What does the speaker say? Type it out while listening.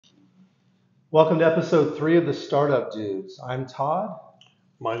Welcome to episode 3 of the Startup Dudes. I'm Todd.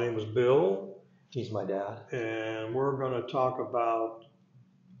 My name is Bill, He's my dad. and we're going to talk about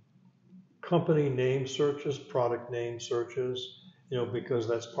company name searches, product name searches, because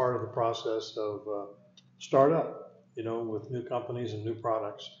that's part of the process of startup, with new companies and new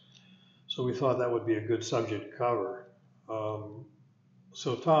products. So we thought that would be a good subject to cover. Um,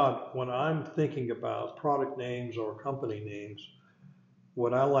 so Todd, when I'm thinking about product names or company names,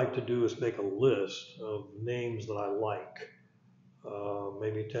 what I like to do is make a list of names that I like.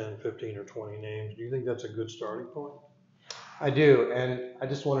 Maybe 10, 15, or 20 names. Do you think that's a good starting point? I do, and I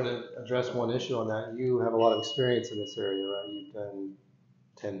just wanted to address one issue on that. You have a lot of experience in this area, right? You've done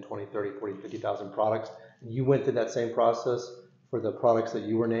 10, 20, 30, 40, 50,000 products. And you went through that same process for the products that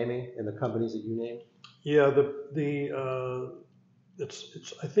you were naming and the companies that you named? Yeah,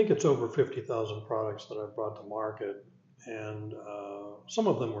 I think it's over 50,000 products that I brought to market, and some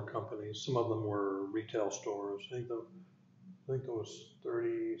of them were companies, some of them were retail stores. I think there was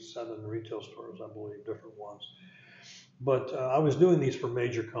 37 retail stores, I believe, different ones. But I was doing these for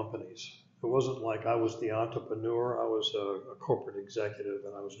major companies. It wasn't like I was the entrepreneur. I was a corporate executive,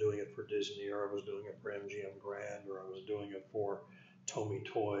 and I was doing it for Disney, or I was doing it for MGM Grand, or I was doing it for Tomy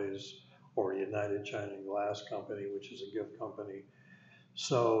Toys, or United China Glass Company, which is a gift company.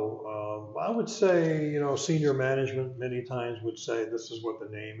 So I would say, senior management many times would say this is what the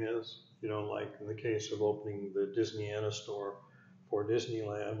name is. Like in the case of opening the Disneyana store for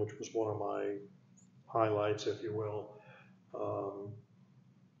Disneyland, which was one of my highlights, if you will.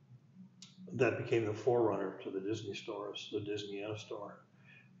 That became the forerunner to the Disney stores, the Disneyana store.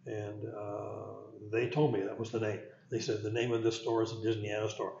 And they told me that was the name. They said the name of this store is the Disneyana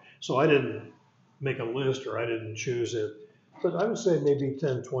store. So I didn't make a list or I didn't choose it. But I would say maybe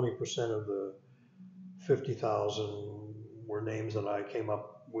 10, 20% of the 50,000 were names that I came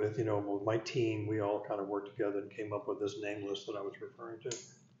up with, with my team. We all kind of worked together and came up with this name list that I was referring to.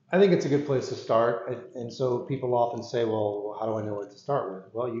 I think it's a good place to start. And so people often say, well, how do I know what to start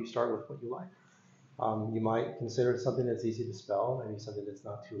with? Well, you start with what you like. You might consider it something that's easy to spell, maybe something that's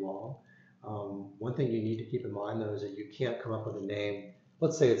not too long. One thing you need to keep in mind, though, is that you can't come up with a name.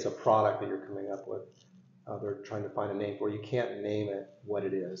 Let's say it's a product that you're coming up with. They're trying to find a name for. You can't name it what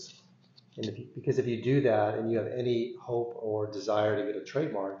it is. And because if you do that and you have any hope or desire to get a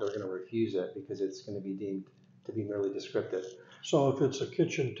trademark, they're going to refuse it because it's going to be deemed to be merely descriptive. So if it's a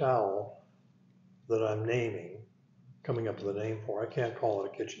kitchen towel that I'm naming, coming up with a name for, I can't call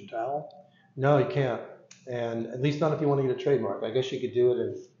it a kitchen towel? No, you can't. And at least not if you want to get a trademark. I guess you could do it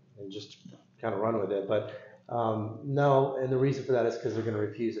and just kind of run with it. But no, and the reason for that is because they're going to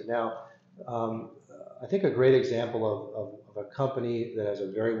refuse it. Now, I think a great example of a company that has a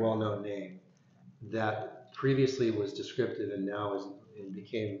very well-known name that previously was descriptive and now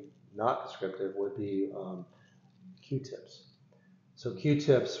became not descriptive would be Q-tips. So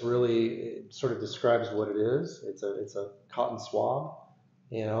Q-tips really sort of describes what it is. It's a cotton swab,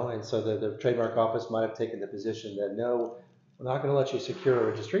 and so the trademark office might have taken the position that no, we're not going to let you secure a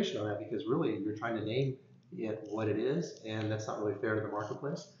registration on that because really you're trying to name it what it is, and that's not really fair to the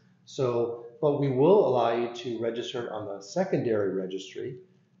marketplace. So, but we will allow you to register it on the secondary registry,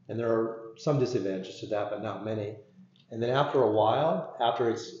 and there are some disadvantages to that, but not many. And then after a while, after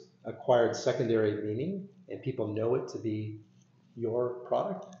it's acquired secondary meaning and people know it to be your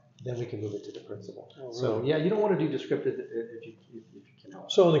product, then we can move it to the principal. Oh, really? So yeah, you don't want to do descriptive if you can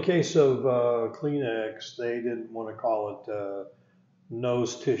help. So in the case of Kleenex, they didn't want to call it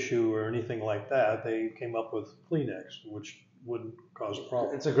nose tissue or anything like that. They came up with Kleenex, which wouldn't cause a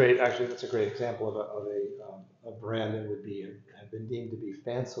problem. That's a great example of a brand that would have been deemed to be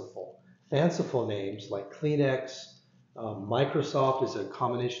fanciful. Fanciful names like Kleenex, Microsoft is a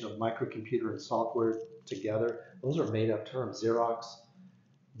combination of microcomputer and software together. Those are made up terms. Xerox.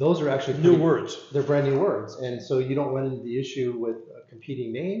 Those are actually new words. They're brand new words, and so you don't run into the issue with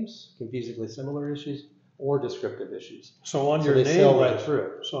competing names, confusingly similar issues, or descriptive issues. So on your name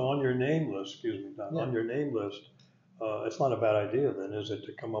list, excuse me, Don, yeah. On your name list, it's not a bad idea then, is it,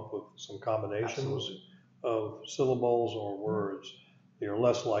 to come up with some combinations Absolutely. of syllables or words? You're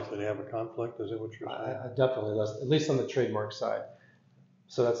less likely to have a conflict, is it what you're saying? Definitely less, at least on the trademark side.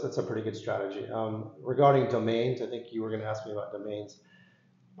 So that's a pretty good strategy. Regarding domains, I think you were going to ask me about domains.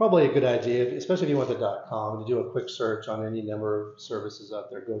 Probably a good idea, especially if you want the .com, to do a quick search on any number of services out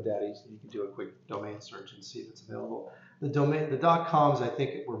there. GoDaddy, you can do a quick domain search and see if it's available. The .coms, I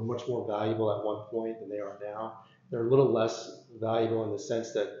think, were much more valuable at one point than they are now. They're a little less valuable in the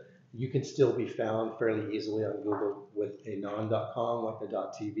sense that you can still be found fairly easily on Google with a non.com, like a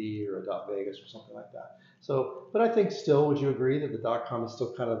 .tv or a .vegas or something like that. So, but I think still, would you agree that the .com is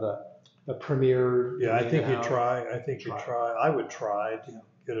still kind of a premier. Yeah, I think you in-house. try. I think you Try. try. I would try to Yeah.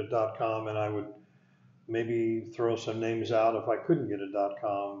 get a .com, and I would maybe throw some names out if I couldn't get a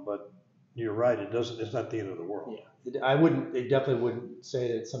 .com. But you're right. It doesn't. It's not the end of the world. Yeah, I wouldn't. It definitely wouldn't say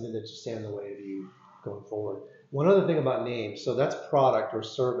that it's something that should stand in the way of you going forward. One other thing about names. So that's product or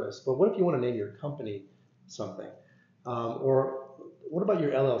service. But what if you want to name your company something? Or what about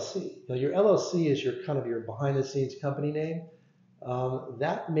your LLC? Now, your LLC is your kind of your behind the scenes company name.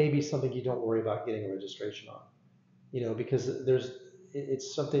 That may be something you don't worry about getting a registration on. Because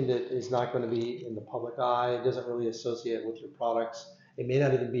it's something that is not going to be in the public eye. It doesn't really associate with your products. It may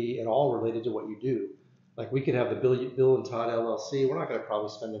not even be at all related to what you do. Like we could have the Bill and Todd LLC. We're not going to probably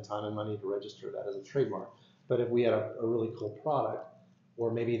spend the time and money to register that as a trademark. But if we had a really cool product,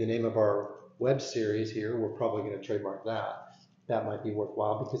 or maybe the name of our web series here, we're probably going to trademark that. That might be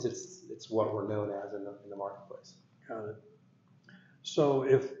worthwhile because it's what we're known as in the marketplace. Got it. So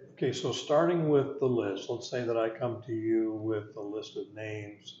so starting with the list, let's say that I come to you with a list of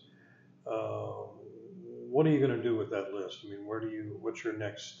names. What are you going to do with that list? I mean, what's your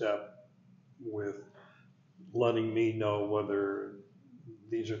next step with letting me know whether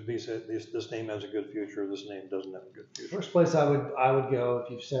this name has a good future, or this name doesn't have a good future? First place I would go if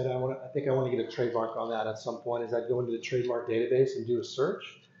you've said I think I want to get a trademark on that at some point is I'd go into the trademark database and do a search.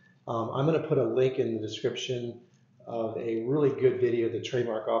 I'm going to put a link in the description of a really good video the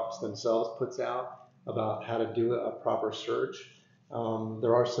trademark office themselves puts out about how to do a proper search.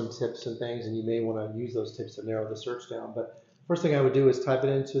 There are some tips and things, and you may want to use those tips to narrow the search down. But first thing I would do is type it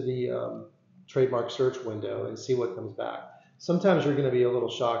into the trademark search window and see what comes back. Sometimes you're going to be a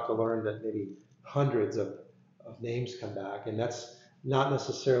little shocked to learn that maybe hundreds of names come back, and that's not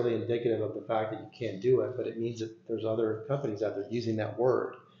necessarily indicative of the fact that you can't do it, but it means that there's other companies out there using that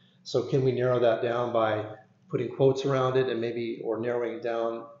word. So can we narrow that down by putting quotes around it and or narrowing it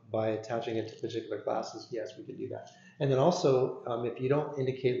down by attaching it to particular classes? Yes, we can do that. And then also, if you don't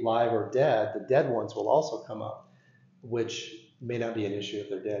indicate live or dead, the dead ones will also come up, which may not be an issue if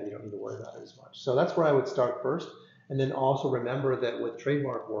they're dead. You don't need to worry about it as much. So that's where I would start first. And then also remember that with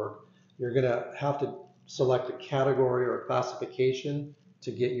trademark work, you're going to have to select a category or a classification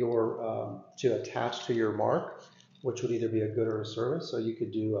to get to attach to your mark, which would either be a good or a service. So you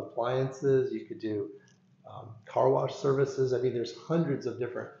could do appliances, you could do car wash services. I mean, there's hundreds of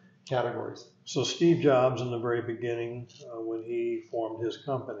different categories. So Steve Jobs, in the very beginning, when he formed his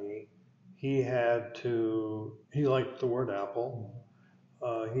company, he liked the word Apple.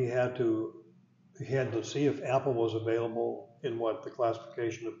 He had to see if Apple was available in the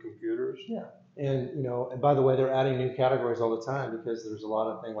classification of computers. Yeah. And by the way, they're adding new categories all the time because there's a lot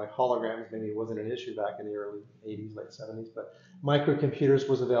of things like holograms. Maybe it wasn't an issue back in the early 80s, late 70s, but microcomputers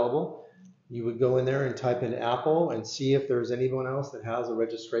was available. You would go in there and type in Apple and see if there's anyone else that has a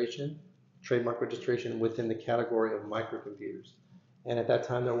trademark registration within the category of microcomputers. And at that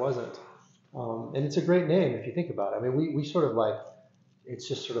time, there wasn't. And it's a great name if you think about it. I mean, we sort of it's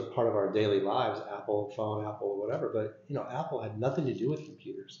just sort of part of our daily lives, Apple phone, Apple whatever. But Apple had nothing to do with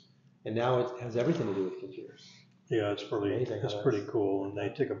computers, and now it has everything to do with computers. Yeah, it's pretty cool, and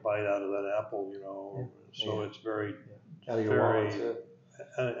they take a bite out of that apple, Yeah. So it's very out of your wallet too.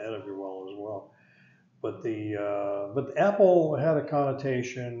 Out of your wallet as well. But Apple had a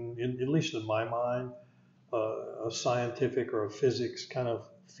connotation, at least in my mind, a scientific or a physics kind of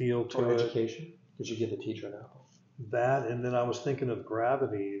feel to Or it. education. Did you give the teacher an apple? That, and then I was thinking of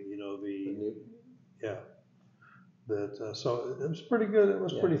gravity, yeah. So it was pretty good. It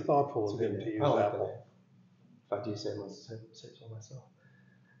was pretty thoughtful of him to use Apple. If I do say so myself.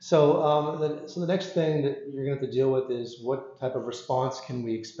 So, so the next thing that you're going to have to deal with is what type of response can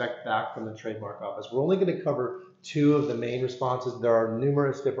we expect back from the trademark office. We're only going to cover two of the main responses. There are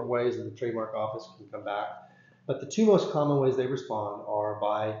numerous different ways that the trademark office can come back, but the two most common ways they respond are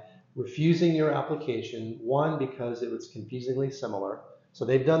by refusing your application. One, because it was confusingly similar. So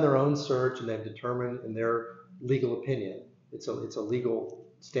they've done their own search and they've determined in their legal opinion, it's a legal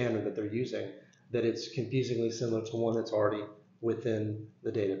standard that they're using, that it's confusingly similar to one that's already within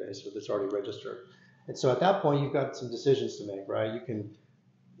the database or that's already registered. And so at that point, you've got some decisions to make, right? You can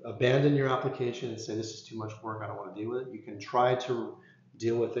abandon your application and say, this is too much work, I don't want to deal with it. You can try to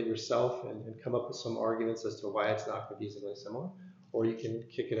deal with it yourself and come up with some arguments as to why it's not confusingly similar. Or you can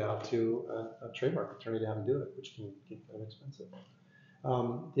kick it out to a trademark attorney to have them do it, which can get kind of expensive.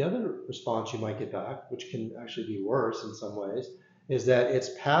 The other response you might get back, which can actually be worse in some ways, is that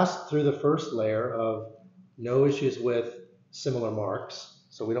it's passed through the first layer of no issues with similar marks.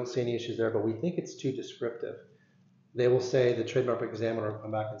 So we don't see any issues there, but we think it's too descriptive. They will say, the trademark examiner will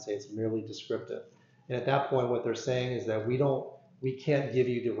come back and say it's merely descriptive. And at that point, what they're saying is that we don't we can't give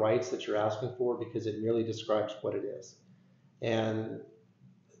you the rights that you're asking for because it merely describes what it is. And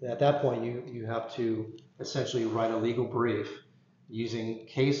at that point, you have to essentially write a legal brief using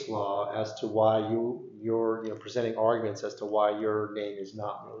case law as to why you're presenting arguments as to why your name is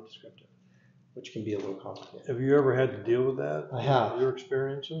not really descriptive, which can be a little complicated. Have you ever had to deal with that? I have. Your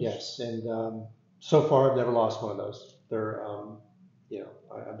experiences? Yes, and so far I've never lost one of those. They're,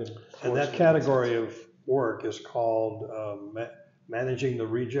 I've been. And that category of work is called managing the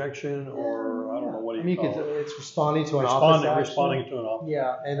rejection, or I don't know what do you call it. It's responding to an office action. Responding to an office.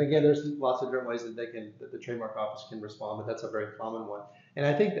 Yeah, and again, there's lots of different ways that the trademark office can respond, but that's a very common one. And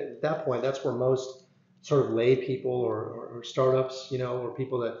I think that at that point, that's where most sort of lay people or startups, or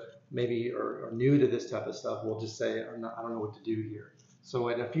people that maybe are new to this type of stuff will just say, I don't know what to do here. So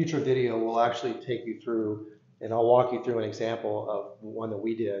in a future video, we'll actually take you through, and I'll walk you through an example of one that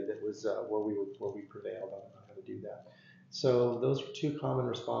we did that was where we prevailed on how to do that. So those are two common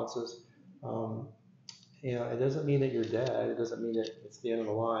responses. It doesn't mean that you're dead. It doesn't mean that it's the end of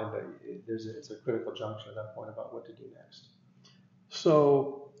the line, but it's a critical junction at that point about what to do next.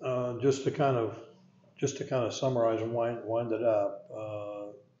 So just to kind of summarize and wind it up,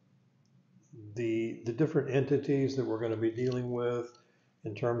 the different entities that we're going to be dealing with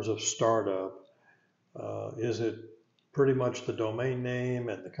in terms of startup, is it pretty much the domain name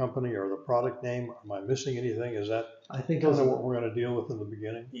and the company or the product name? Am I missing anything? Is that kind of what we're going to deal with in the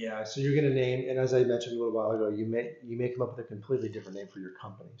beginning? Yeah, so you're going to name, and as I mentioned a little while ago, you may come up with a completely different name for your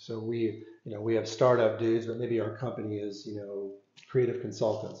company. So we have Startup Dudes, but maybe our company is, Creative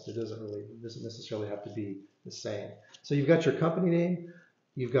Consultants. It doesn't necessarily have to be the same. So you've got your company name,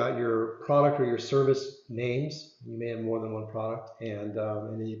 you've got your product or your service names. You may have more than one product, and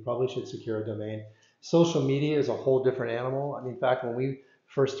then you probably should secure a domain. Social media is a whole different animal. I mean, in fact, when we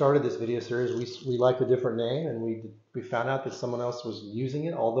first started this video series, we liked a different name, and we found out that someone else was using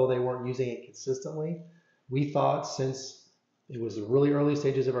it, although they weren't using it consistently. We thought, since it was the really early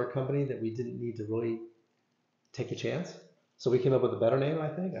stages of our company, that we didn't need to really take a chance. So we came up with a better name, I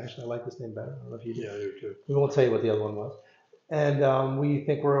think. Actually, I like this name better. I don't know if you do. Yeah, I do too. We won't tell you what the other one was. And we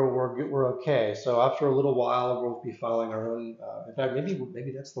think we're okay. So after a little while, we'll be filing our own. In fact,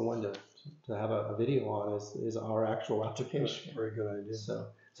 maybe that's the one to have a video on is our actual application. Very good idea.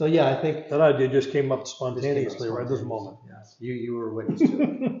 So yeah, I think that idea just came up spontaneously right this moment. Yes, you were witness to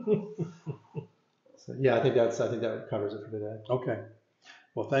it. So yeah, I think that covers it for today. Okay.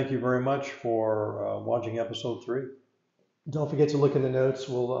 Well, thank you very much for watching episode 3. Don't forget to look in the notes.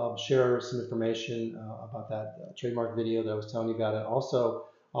 We'll share some information about that trademark video that I was telling you about. And also,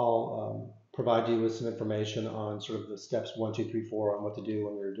 I'll provide you with some information on sort of the steps 1, 2, 3, 4 on what to do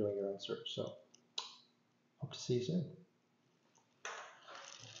when you're doing your own search. So hope to see you soon.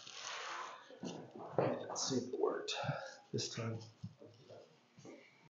 Okay, let's see if it worked this time.